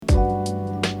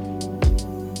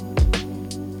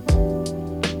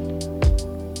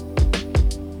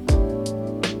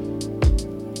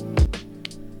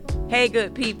Hey,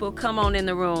 good people, come on in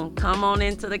the room. Come on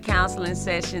into the counseling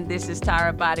session. This is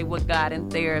Tyra Body with God in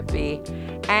Therapy.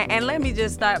 And let me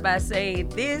just start by saying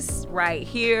this right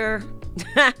here.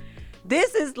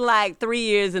 This is like 3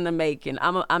 years in the making.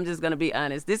 I'm just going to be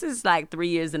honest. This is like 3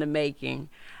 years in the making.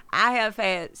 I have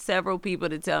had several people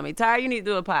to tell me, Tyra, you need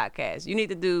to do a podcast. You need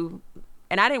to do...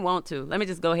 And I didn't want to. Let me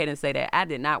just go ahead and say that. I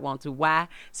did not want to. Why?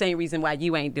 Same reason why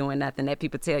you ain't doing nothing that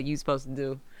people tell you supposed to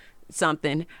do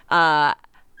something.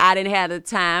 I didn't have the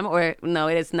time, or no,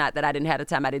 it's not that I didn't have the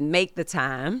time. I didn't make the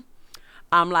time.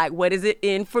 I'm like, what is it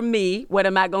in for me? What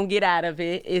am I going to get out of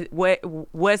it?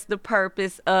 What's the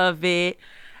purpose of it?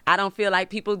 I don't feel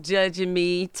like people judging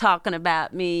me, talking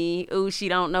about me. Ooh, she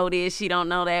don't know this, she don't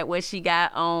know that, what she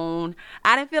got on.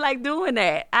 I didn't feel like doing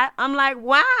that. I'm like,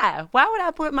 why? Why would I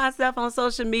put myself on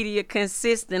social media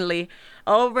consistently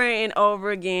over and over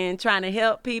again trying to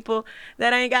help people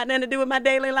that ain't got nothing to do with my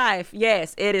daily life?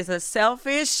 Yes, it is a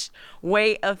selfish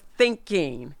way of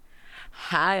thinking.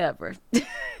 However,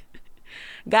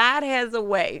 God has a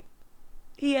way.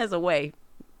 He has a way.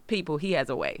 People, he has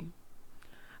a way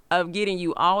of getting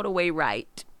you all the way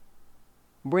right,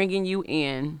 bringing you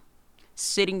in,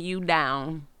 sitting you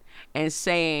down, and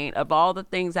saying, of all the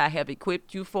things I have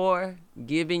equipped you for,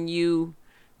 given you,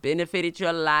 benefited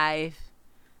your life,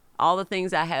 all the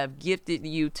things I have gifted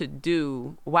you to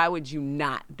do, why would you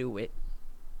not do it?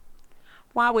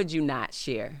 Why would you not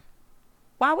share?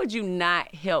 Why would you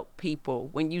not help people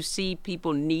when you see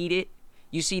people need it?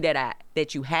 You see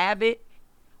that you have it.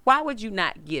 Why would you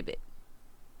not give it?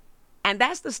 And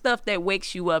that's the stuff that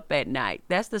wakes you up at night.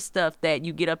 That's the stuff that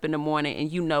you get up in the morning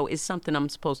and you know it's something I'm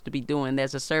supposed to be doing.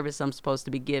 There's a service I'm supposed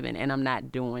to be giving and I'm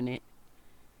not doing it.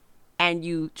 And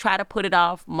you try to put it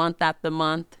off month after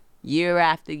month, year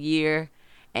after year,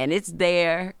 and it's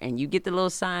there and you get the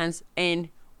little signs. And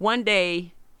one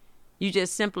day you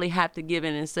just simply have to give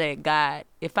in and say, God,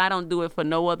 if I don't do it for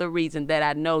no other reason that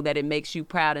I know that it makes you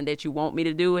proud and that you want me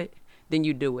to do it, then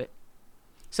you do it.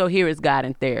 So here is God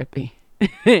in Therapy.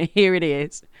 Here it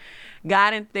is.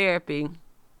 God in Therapy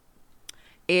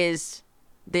is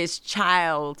this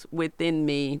child within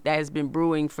me that has been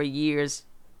brewing for years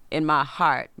in my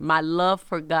heart. My love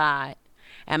for God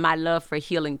and my love for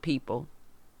healing people.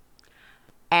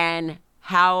 And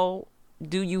how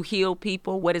do you heal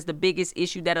people? What is the biggest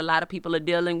issue that a lot of people are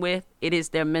dealing with? It is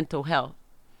their mental health.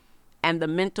 And the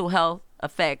mental health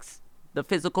affects the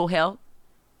physical health,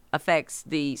 affects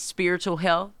the spiritual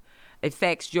health,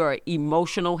 affects your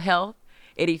emotional health.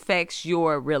 It affects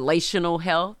your relational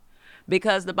health,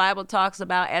 because the Bible talks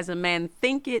about as a man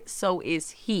thinketh, so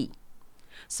is he.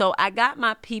 So I got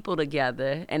my people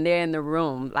together and they're in the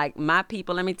room. Like my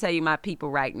people, let me tell you my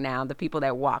people right now, the people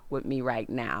that walk with me right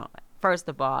now. First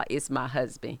of all, it's my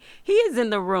husband. He is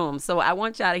in the room. So I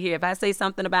want y'all to hear. If I say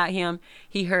something about him,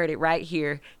 he heard it right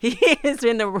here. He is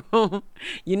in the room.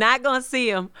 You're not going to see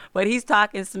him, but he's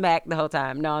talking smack the whole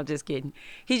time. No, I'm just kidding.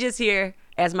 He's just here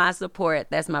as my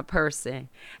support. That's my person.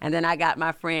 And then I got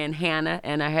my friend Hannah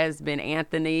and her husband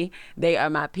Anthony. They are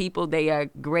my people. They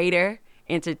are Greater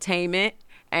Entertainment.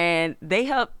 And they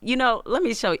help, let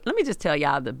me just tell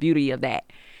y'all the beauty of that.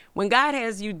 When God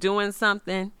has you doing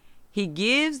something, he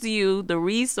gives you the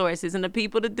resources and the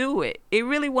people to do it. It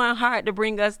really wasn't hard to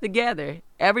bring us together.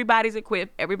 Everybody's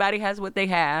equipped. Everybody has what they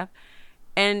have.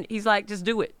 And he's like, just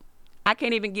do it. I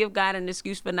can't even give God an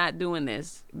excuse for not doing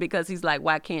this, because he's like,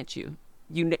 why can't you?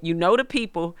 You know the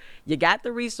people. You got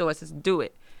the resources. Do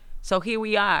it. So here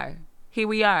we are. Here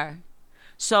we are.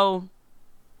 So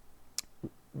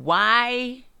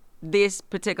why this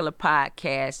particular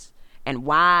podcast, and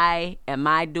why am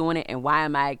I doing it, and why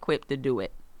am I equipped to do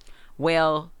it?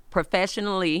 Well,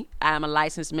 professionally, I'm a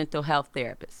licensed mental health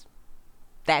therapist.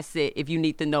 That's it. If you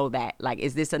need to know that, like,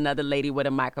 is this another lady with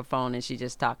a microphone and she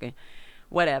just talking?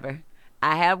 Whatever.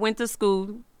 I have went to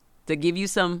school to give you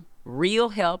some real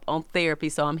help on therapy,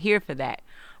 so I'm here for that.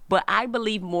 But I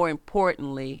believe more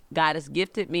importantly, God has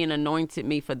gifted me and anointed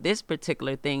me for this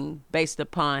particular thing based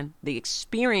upon the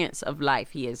experience of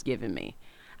life he has given me.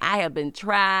 I have been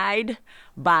tried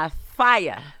by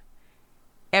fire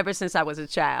ever since I was a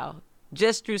child,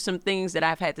 just through some things that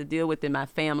I've had to deal with in my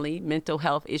family, mental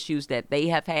health issues that they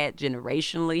have had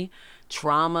generationally,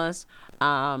 traumas,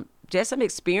 just some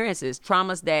experiences,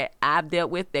 traumas that I've dealt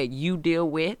with, that you deal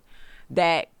with,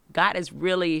 that God has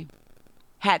really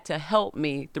had to help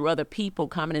me through other people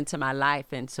coming into my life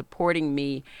and supporting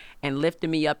me and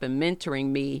lifting me up and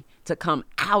mentoring me to come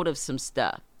out of some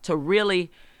stuff, to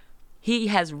really, he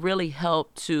has really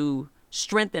helped to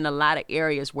strengthen a lot of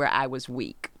areas where I was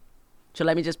weak. So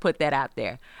let me just put that out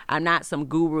there. I'm not some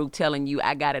guru telling you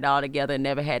I got it all together and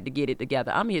never had to get it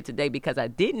together. I'm here today because I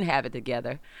didn't have it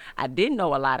together. I didn't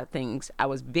know a lot of things. I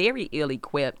was very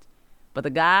ill-equipped. But the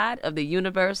God of the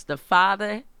universe, the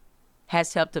Father,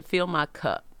 has helped to fill my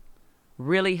cup.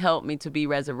 Really helped me to be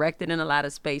resurrected in a lot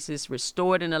of spaces,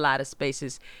 restored in a lot of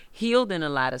spaces, healed in a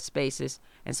lot of spaces.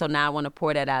 And so now I want to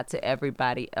pour that out to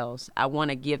everybody else. I want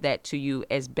to give that to you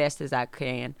as best as I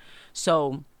can.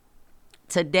 So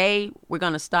today, we're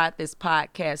going to start this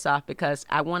podcast off because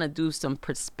I want to do some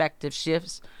perspective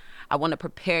shifts. I want to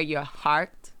prepare your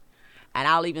heart. And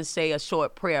I'll even say a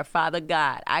short prayer. Father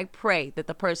God, I pray that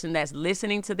the person that's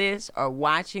listening to this or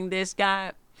watching this,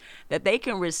 God, that they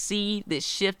can receive this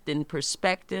shift in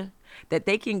perspective, that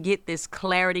they can get this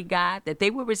clarity, God, that they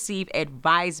will receive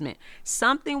advisement.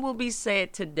 Something will be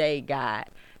said today, God,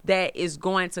 that is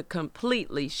going to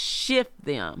completely shift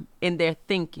them in their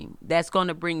thinking. That's going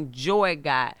to bring joy,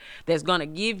 God. That's going to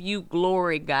give you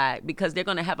glory, God, because they're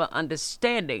going to have an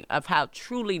understanding of how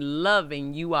truly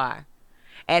loving you are.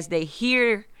 As they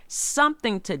hear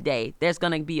something today, there's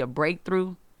going to be a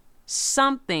breakthrough,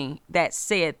 something that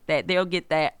said that they'll get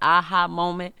that aha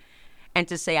moment and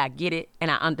to say, I get it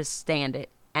and I understand it.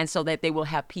 And so that they will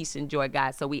have peace and joy,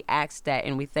 God. So we ask that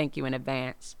and we thank you in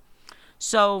advance.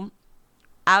 So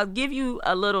I'll give you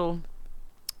a little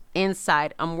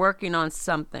insight. I'm working on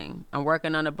something. I'm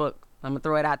working on a book. I'm going to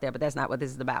throw it out there, but that's not what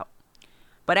this is about.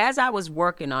 But as I was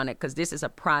working on it, because this is a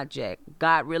project,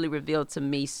 God really revealed to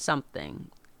me something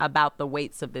about the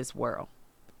weights of this world.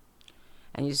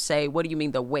 And you say, what do you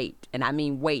mean the weight? And I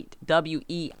mean weight,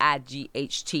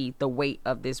 W-E-I-G-H-T, the weight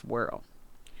of this world.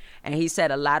 And he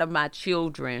said, a lot of my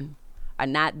children are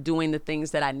not doing the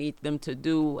things that I need them to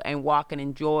do and walking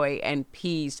in joy and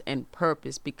peace and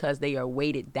purpose because they are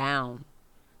weighted down.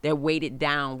 They're weighted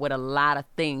down with a lot of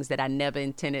things that I never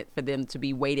intended for them to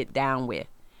be weighted down with.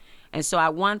 And so I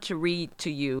want to read to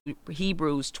you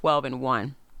Hebrews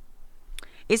 12:1.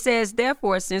 It says,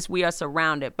 therefore, since we are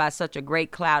surrounded by such a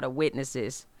great cloud of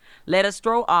witnesses, let us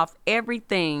throw off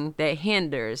everything that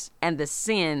hinders and the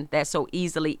sin that so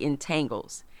easily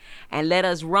entangles. And let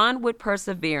us run with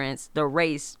perseverance the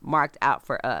race marked out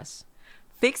for us,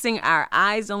 fixing our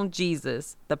eyes on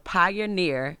Jesus, the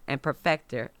pioneer and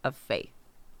perfecter of faith.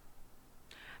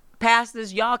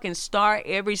 Pastors, y'all can start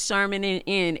every sermon and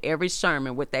end every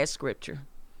sermon with that scripture.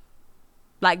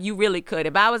 Like you really could.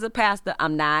 If I was a pastor,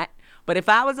 I'm not. But if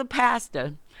I was a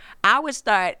pastor, I would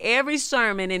start every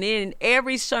sermon and end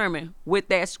every sermon with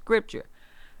that scripture.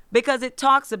 Because it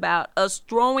talks about us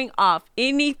throwing off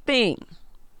anything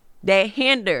that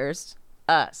hinders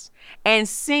us and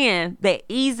sin that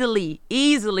easily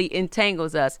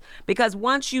entangles us. Because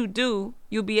once you do,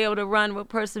 you'll be able to run with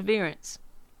perseverance.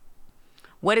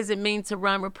 What does it mean to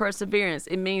run with perseverance?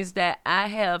 It means that I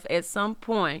have at some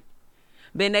point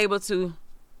been able to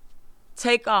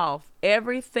take off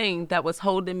everything that was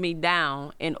holding me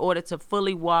down in order to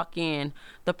fully walk in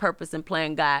the purpose and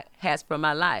plan God has for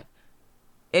my life.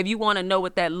 If you want to know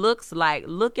what that looks like,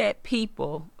 look at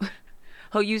people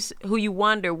who you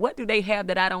wonder, what do they have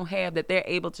that I don't have, that they're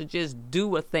able to just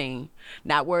do a thing,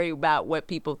 not worry about what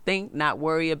people think, not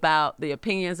worry about the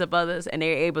opinions of others, and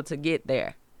they're able to get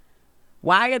there.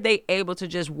 Why are they able to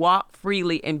just walk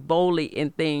freely and boldly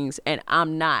in things and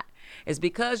I'm not? It's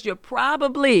because you're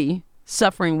probably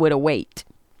suffering with a weight.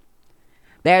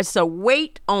 There's a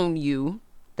weight on you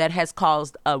that has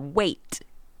caused a weight,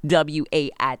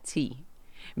 W-A-I-T,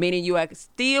 meaning you are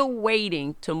still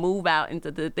waiting to move out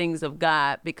into the things of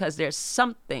God because there's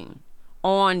something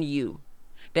on you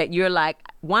that you're like,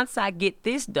 once I get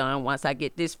this done, once I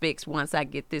get this fixed, once I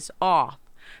get this off,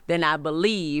 then I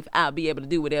believe I'll be able to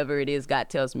do whatever it is God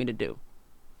tells me to do.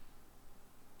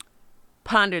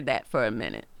 Ponder that for a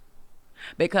minute,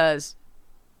 because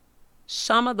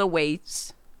some of the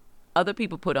weights other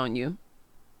people put on you,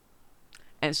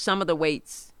 and some of the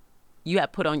weights you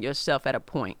have put on yourself at a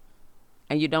point,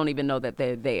 and you don't even know that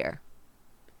they're there.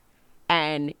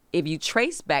 And if you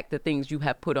trace back the things you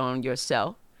have put on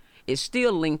yourself, it's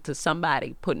still linked to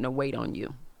somebody putting a weight on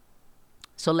you.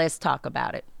 So let's talk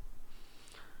about it.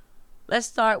 Let's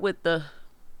start with the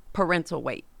parental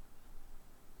weight,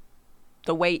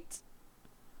 the weight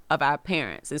of our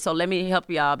parents. And so let me help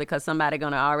y'all, because somebody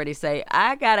gonna already say,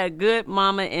 I got a good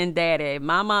mama and daddy.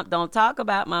 My mom, don't talk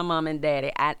about my mom and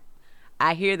daddy.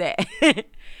 I hear that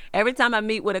every time I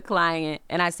meet with a client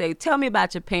and I say, tell me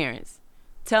about your parents.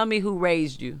 Tell me who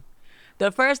raised you.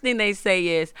 The first thing they say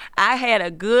is, I had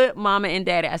a good mama and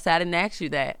daddy. I said, I didn't ask you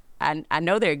that. I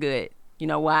know they're good. You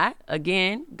know why?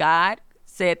 Again, God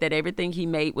said that everything he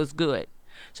made was good.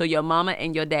 So your mama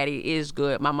and your daddy is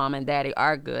good. My mama and daddy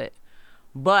are good.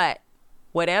 But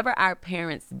whatever our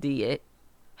parents did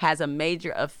has a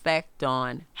major effect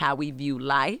on how we view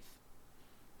life,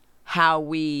 how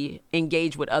we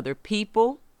engage with other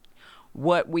people,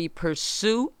 what we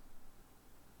pursue,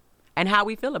 and how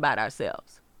we feel about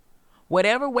ourselves.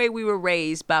 Whatever way we were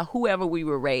raised by whoever we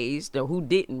were raised or who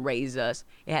didn't raise us,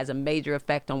 it has a major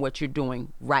effect on what you're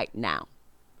doing right now.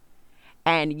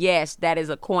 And yes, that is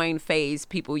a coin phrase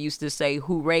people used to say,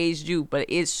 who raised you? But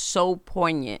it's so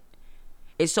poignant.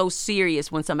 It's so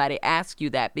serious when somebody asks you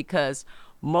that, because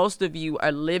most of you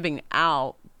are living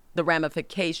out the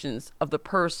ramifications of the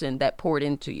person that poured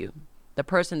into you, the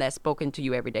person that spoke into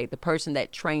you every day, the person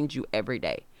that trained you every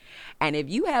day. And if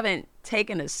you haven't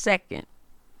taken a second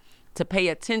to pay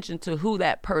attention to who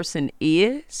that person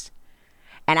is,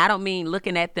 and I don't mean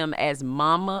looking at them as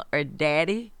mama or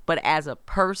daddy, but as a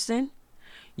person,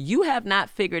 you have not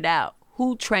figured out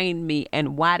who trained me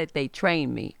and why did they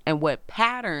train me and what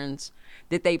patterns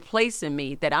did they place in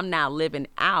me that I'm now living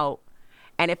out.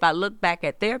 And if I look back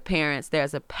at their parents,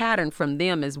 there's a pattern from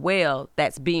them as well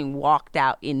that's being walked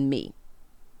out in me.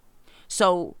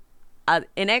 So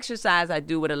in exercise I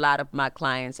do with a lot of my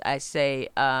clients, I say,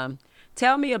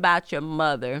 tell me about your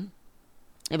mother.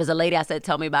 If it's a lady, I said,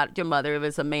 tell me about your mother. If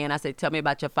it's a man, I say, tell me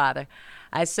about your father.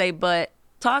 I say, but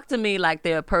talk to me like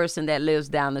they're a person that lives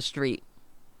down the street,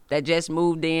 that just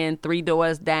moved in 3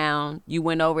 doors down. You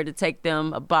went over to take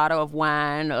them a bottle of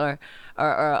wine or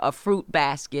a fruit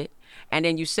basket. And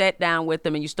then you sat down with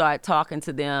them and you started talking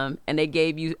to them and they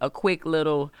gave you a quick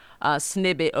little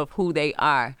snippet of who they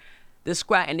are.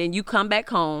 And then you come back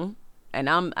home and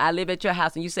I live at your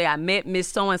house and you say, I met Miss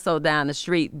So-and-so down the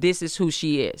street. This is who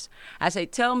she is. I say,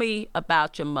 tell me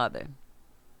about your mother.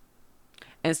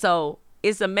 And so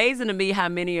it's amazing to me how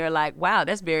many are like, wow,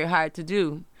 that's very hard to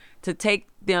do, to take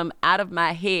them out of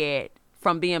my head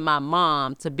from being my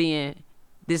mom to being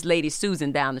this lady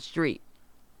Susan down the street.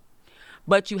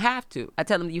 But you have to. I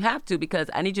tell them you have to, because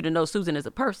I need you to know Susan is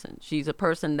a person. She's a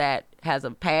person that has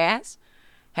a past,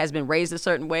 has been raised a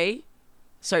certain way.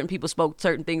 Certain people spoke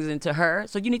certain things into her.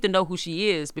 So you need to know who she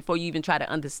is before you even try to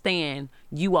understand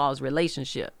you all's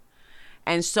relationship.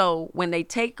 And so when they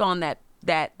take on that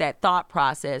thought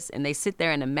process and they sit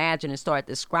there and imagine and start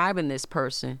describing this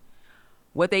person,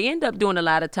 what they end up doing a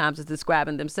lot of times is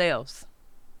describing themselves.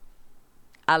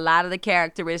 A lot of the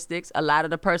characteristics, a lot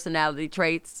of the personality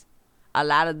traits, a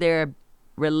lot of their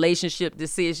relationship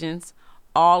decisions,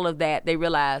 all of that, they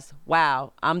realize,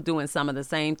 wow, I'm doing some of the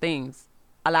same things.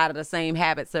 A lot of the same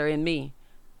habits are in me.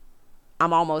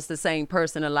 I'm almost the same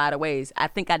person in a lot of ways. I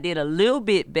think I did a little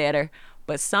bit better,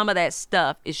 but some of that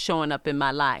stuff is showing up in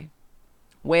my life.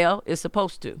 Well, it's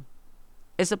supposed to.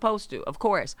 It's supposed to, of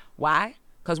course. Why?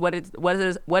 Because what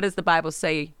does the Bible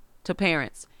say to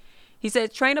parents? He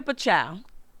said, train up a child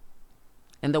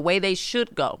in the way they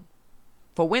should go.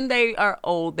 For when they are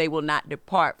old, they will not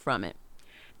depart from it.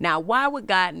 Now, why would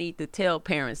God need to tell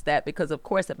parents that? Because, of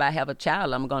course, if I have a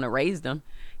child, I'm going to raise them.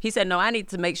 He said, no, I need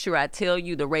to make sure I tell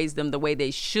you to raise them the way they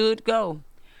should go,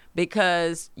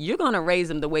 because you're going to raise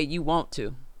them the way you want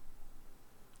to.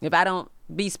 If I don't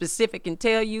be specific and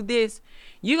tell you this,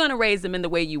 you're going to raise them in the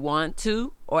way you want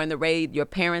to, or in the way your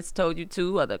parents told you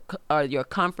to, or your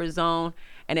comfort zone.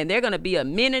 And then they're going to be a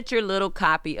miniature little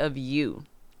copy of you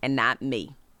and not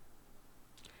me.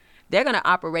 They're going to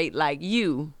operate like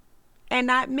you and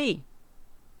not me.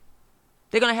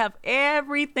 They're going to have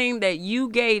everything that you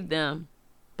gave them,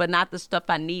 but not the stuff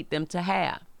I need them to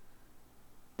have.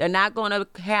 They're not going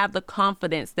to have the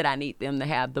confidence that I need them to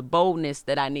have, the boldness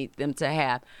that I need them to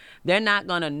have. They're not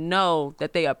going to know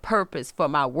that they are purpose for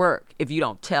my work if you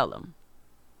don't tell them.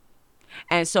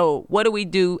 And so what do we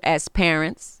do as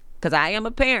parents? Because I am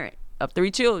a parent of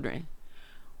 3 children.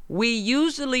 We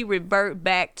usually revert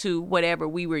back to whatever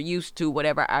we were used to,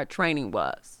 whatever our training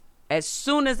was. As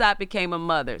soon as I became a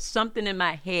mother, something in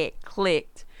my head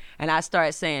clicked and I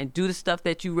started saying, do the stuff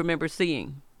that you remember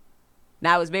seeing.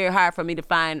 Now, it was very hard for me to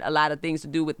find a lot of things to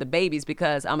do with the babies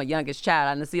because I'm a youngest child.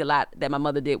 I didn't see a lot that my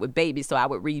mother did with babies. So I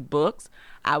would read books.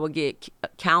 I would get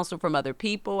counsel from other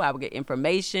people. I would get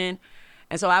information.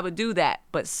 And so I would do that.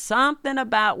 But something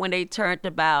about when they turned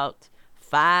about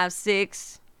 5,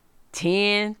 6,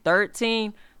 10,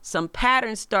 13, some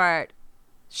patterns start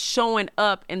showing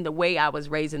up in the way I was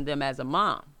raising them as a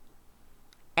mom.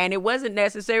 And it wasn't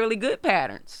necessarily good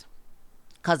patterns,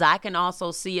 because I can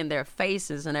also see in their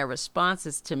faces and their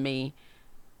responses to me,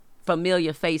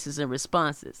 familiar faces and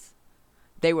responses.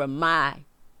 They were my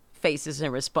faces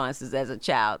and responses as a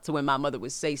child to when my mother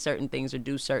would say certain things or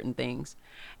do certain things.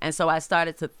 And so I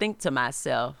started to think to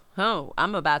myself, oh,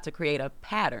 I'm about to create a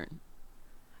pattern.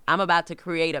 I'm about to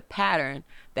create a pattern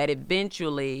that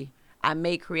eventually I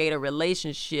may create a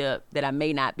relationship that I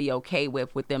may not be okay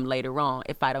with them later on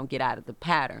if I don't get out of the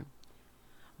pattern.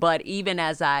 But even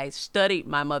as I studied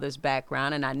my mother's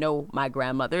background, and I know my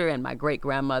grandmother and my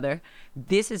great-grandmother,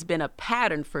 this has been a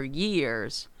pattern for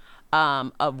years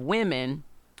of women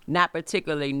not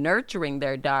particularly nurturing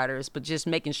their daughters, but just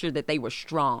making sure that they were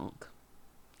strong.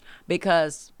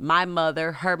 Because my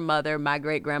mother, her mother, my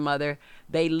great-grandmother,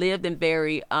 they lived in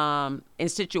in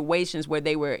situations where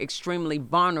they were extremely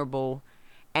vulnerable,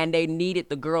 and they needed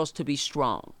the girls to be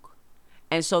strong.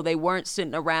 And so they weren't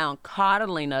sitting around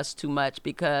coddling us too much,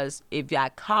 because if I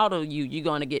coddle you, you're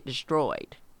going to get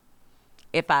destroyed.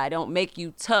 If I don't make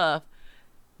you tough,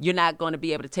 you're not going to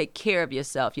be able to take care of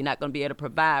yourself. You're not going to be able to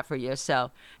provide for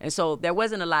yourself. And so there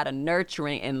wasn't a lot of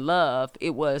nurturing and love.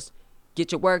 It was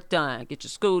get your work done, get your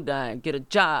school done, get a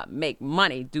job, make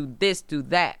money, do this, do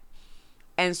that.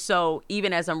 And so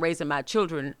even as I'm raising my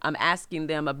children, I'm asking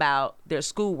them about their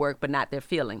schoolwork, but not their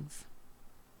feelings.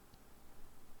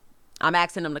 I'm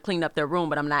asking them to clean up their room,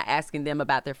 but I'm not asking them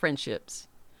about their friendships.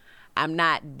 I'm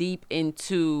not deep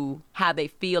into how they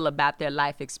feel about their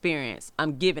life experience.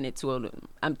 I'm giving it to them.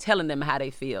 I'm telling them how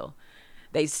they feel.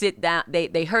 They sit down,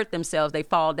 they hurt themselves, they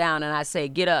fall down, and I say,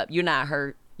 get up, you're not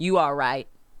hurt, you all right.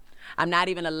 I'm not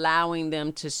even allowing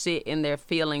them to sit in their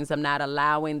feelings. I'm not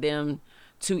allowing them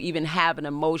to even have an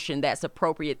emotion that's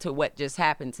appropriate to what just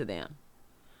happened to them.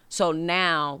 So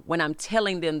now when I'm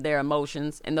telling them their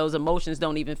emotions, and those emotions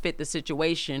don't even fit the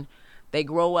situation, they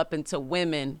grow up into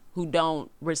women who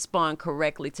don't respond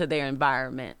correctly to their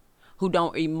environment, who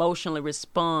don't emotionally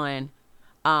respond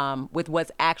with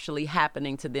what's actually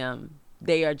happening to them.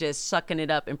 They are just sucking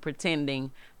it up and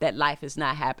pretending that life is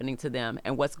not happening to them,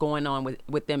 and what's going on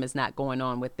with them is not going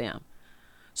on with them.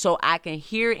 So I can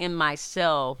hear in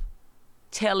myself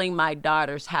telling my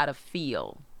daughters how to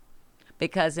feel,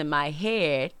 because in my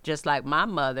head, just like my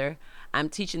mother, I'm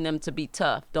teaching them to be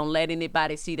tough. Don't let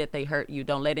anybody see that they hurt you.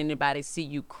 Don't let anybody see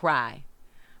you cry.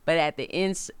 But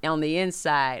on the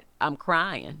inside, I'm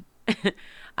crying.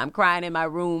 I'm crying in my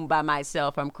room by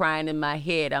myself. I'm crying in my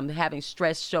head. I'm having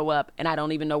stress show up, and I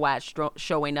don't even know why it's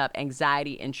showing up,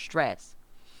 anxiety and stress.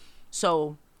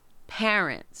 So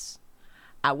parents,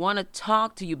 I want to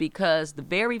talk to you, because the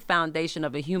very foundation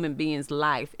of a human being's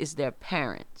life is their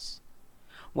parents.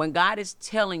 When God is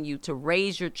telling you to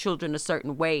raise your children a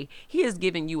certain way, he is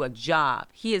giving you a job.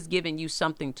 He is giving you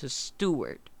something to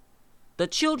steward. The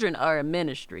children are a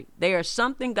ministry. They are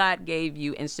something God gave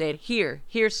you and said,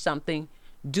 here's something,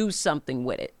 do something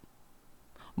with it.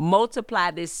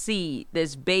 Multiply this seed,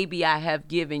 this baby I have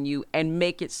given you, and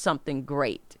make it something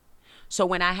great. So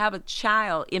when I have a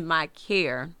child in my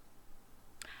care,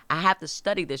 I have to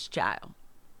study this child.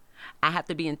 I have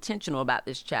to be intentional about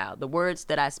this child, the words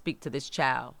that I speak to this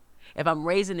child. If I'm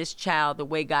raising this child the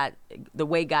way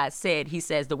God said, he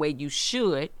says the way you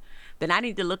should, then I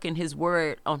need to look in his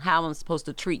word on how I'm supposed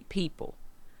to treat people.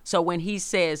 So when he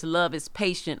says love is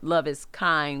patient, love is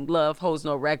kind, love holds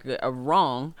no record of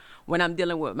wrong, when I'm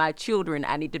dealing with my children,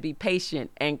 I need to be patient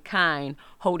and kind,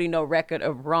 holding no record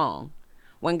of wrong.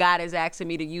 When God is asking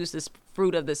me to use this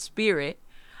fruit of the Spirit,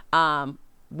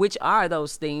 which are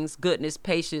those things, goodness,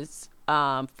 patience,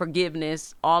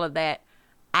 forgiveness, all of that,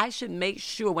 I should make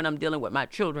sure when I'm dealing with my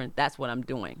children, that's what I'm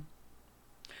doing.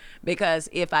 Because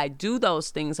if I do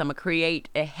those things, I'm going to create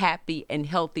a happy and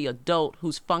healthy adult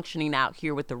who's functioning out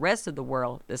here with the rest of the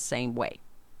world the same way.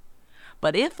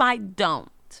 But if I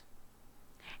don't,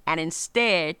 and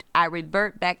instead I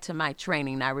revert back to my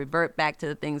training, I revert back to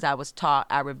the things I was taught,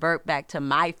 I revert back to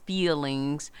my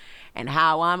feelings and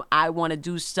how I want to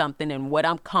do something and what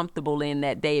I'm comfortable in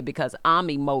that day because I'm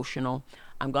emotional,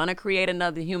 I'm going to create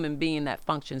another human being that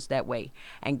functions that way.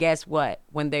 And guess what?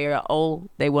 When they are old,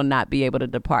 they will not be able to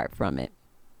depart from it.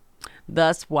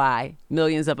 Thus why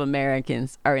millions of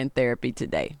Americans are in therapy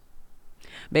today.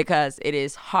 Because it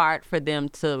is hard for them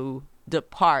to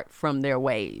depart from their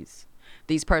ways.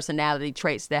 These personality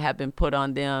traits that have been put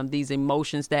on them, these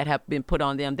emotions that have been put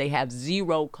on them, they have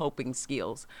zero coping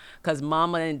skills. Because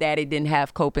mama and daddy didn't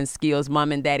have coping skills.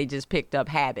 Mom and daddy just picked up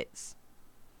habits.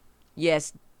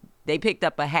 Yes, they picked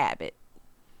up a habit.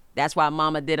 That's why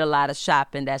mama did a lot of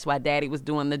shopping. That's why daddy was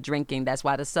doing the drinking. That's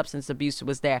why the substance abuse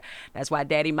was there. That's why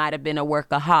daddy might have been a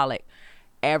workaholic.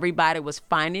 Everybody was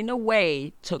finding a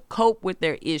way to cope with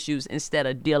their issues instead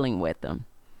of dealing with them.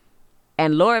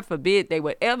 And Lord forbid they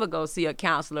would ever go see a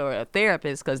counselor or a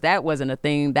therapist, because that wasn't a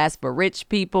thing. That's for rich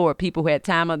people or people who had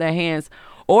time on their hands,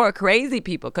 or crazy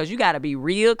people, because you got to be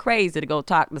real crazy to go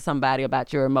talk to somebody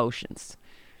about your emotions.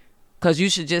 Because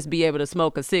you should just be able to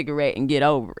smoke a cigarette and get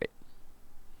over it.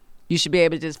 You should be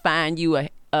able to just find you a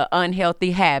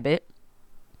unhealthy habit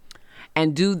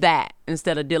and do that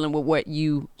instead of dealing with what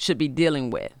you should be dealing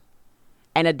with.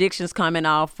 And addictions come in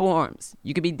all forms.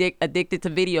 You could be addicted to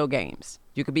video games.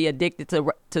 You could be addicted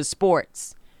to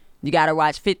sports. You got to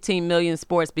watch 15 million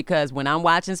sports because when I'm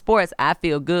watching sports, I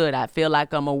feel good. I feel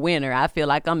like I'm a winner. I feel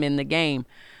like I'm in the game.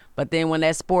 But then when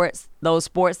those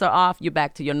sports are off, you're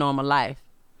back to your normal life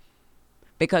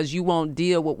because you won't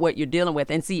deal with what you're dealing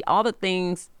with. And see, all the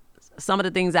things, some of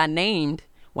the things I named,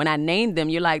 when I named them,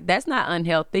 you're like, that's not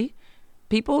unhealthy.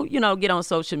 People, get on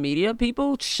social media.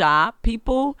 People shop.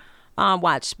 People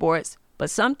watch sports. But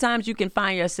sometimes you can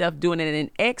find yourself doing it in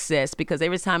excess because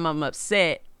every time I'm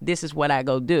upset, this is what I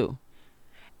go do.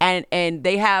 And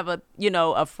they have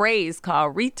a phrase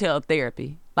called retail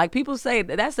therapy. Like people say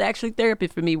that's actually therapy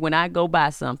for me when I go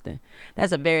buy something.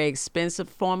 That's a very expensive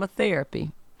form of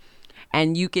therapy.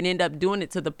 And you can end up doing it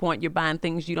to the point you're buying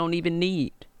things you don't even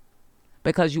need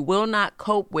because you will not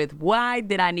cope with why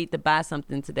did I need to buy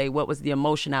something today? What was the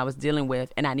emotion I was dealing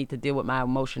with? And I need to deal with my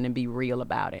emotion and be real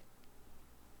about it.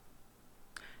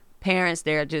 Parents,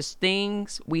 there are just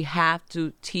things we have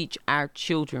to teach our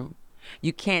children.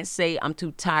 You can't say, I'm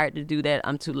too tired to do that.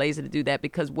 I'm too lazy to do that,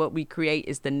 because what we create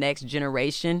is the next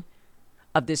generation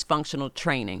of dysfunctional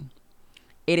training.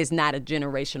 It is not a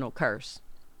generational curse.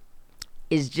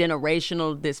 It's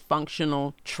generational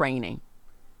dysfunctional training.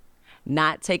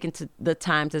 Not taking the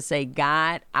time to say,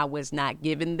 God, I was not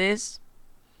given this.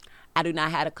 I do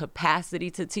not have the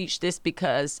capacity to teach this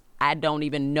because I don't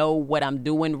even know what I'm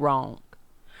doing wrong.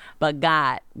 But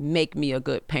God, make me a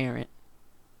good parent.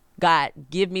 God,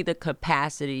 give me the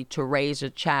capacity to raise a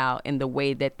child in the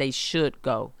way that they should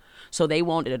go, so they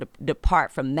won't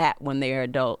depart from that when they're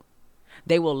adult.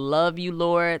 They will love you,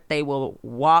 Lord. They will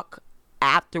walk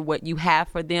after what you have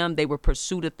for them. They will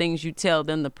pursue the things you tell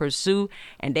them to pursue,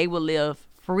 and they will live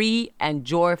free and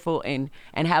joyful and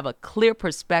have a clear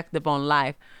perspective on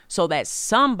life so that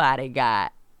somebody, God,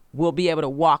 will be able to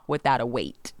walk without a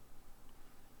weight.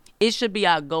 It should be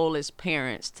our goal as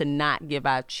parents to not give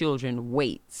our children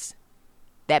weights.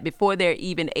 That before they're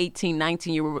even 18,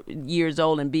 19 years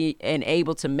old and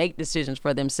able to make decisions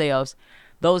for themselves,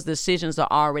 those decisions are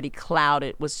already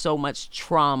clouded with so much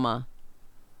trauma,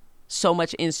 so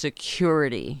much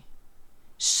insecurity,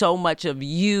 so much of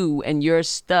you and your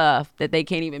stuff that they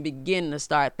can't even begin to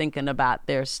start thinking about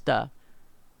their stuff.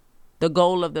 The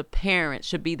goal of the parent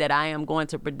should be that I am going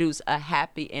to produce a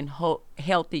happy and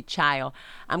healthy child.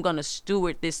 I'm going to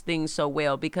steward this thing so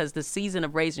well, because the season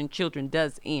of raising children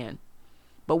does end.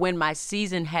 But when my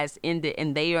season has ended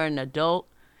and they are an adult,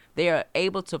 they are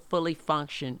able to fully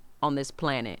function on this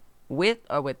planet with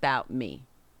or without me.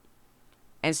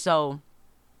 And so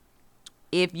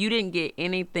if you didn't get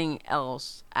anything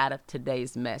else out of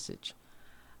today's message,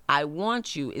 I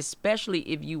want you, especially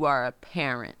if you are a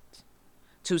parent,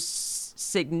 to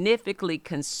significantly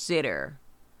consider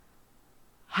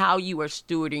how you are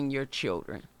stewarding your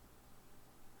children.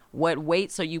 What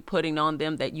weights are you putting on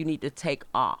them that you need to take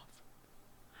off?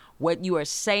 What you are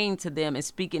saying to them and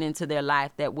speaking into their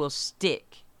life that will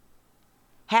stick.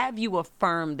 Have you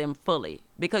affirmed them fully?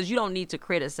 Because you don't need to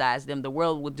criticize them. The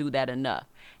world will do that enough.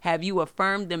 Have you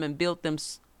affirmed them and built them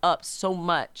up so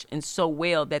much and so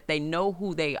well that they know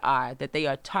who they are, that they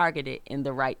are targeted in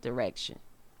the right direction?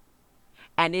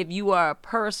 And if you are a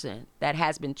person that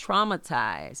has been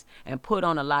traumatized and put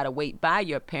on a lot of weight by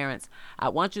your parents, I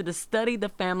want you to study the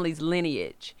family's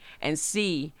lineage and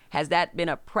see, has that been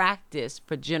a practice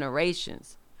for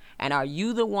generations? And are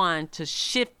you the one to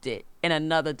shift it in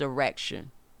another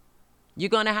direction? You're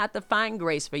going to have to find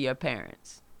grace for your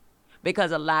parents,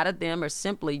 because a lot of them are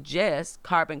simply just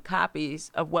carbon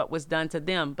copies of what was done to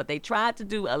them. But they tried to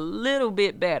do a little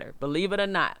bit better. Believe it or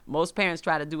not, most parents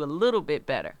try to do a little bit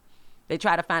better. They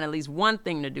try to find at least one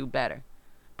thing to do better,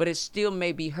 but it still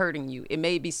may be hurting you. It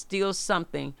may be still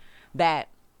something that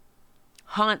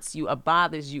haunts you or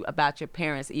bothers you about your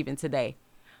parents even today.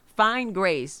 Find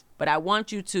grace, but I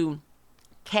want you to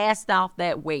cast off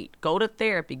that weight. Go to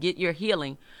therapy, get your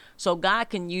healing, so God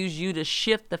can use you to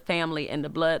shift the family and the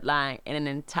bloodline in an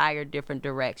entire different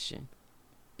direction,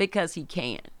 because he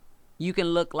can. You can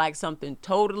look like something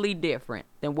totally different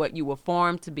than what you were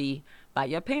formed to be by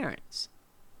your parents.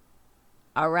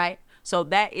 All right. So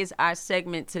that is our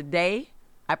segment today.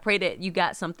 I pray that you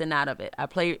got something out of it. I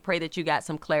pray that you got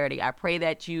some clarity. I pray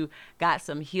that you got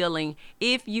some healing.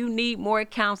 If you need more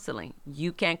counseling,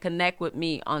 you can connect with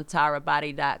me on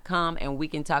tarabody.com and we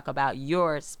can talk about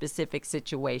your specific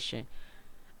situation.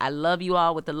 I love you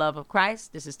all with the love of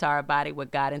Christ. This is Tara Body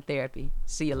with God in Therapy.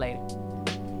 See you later.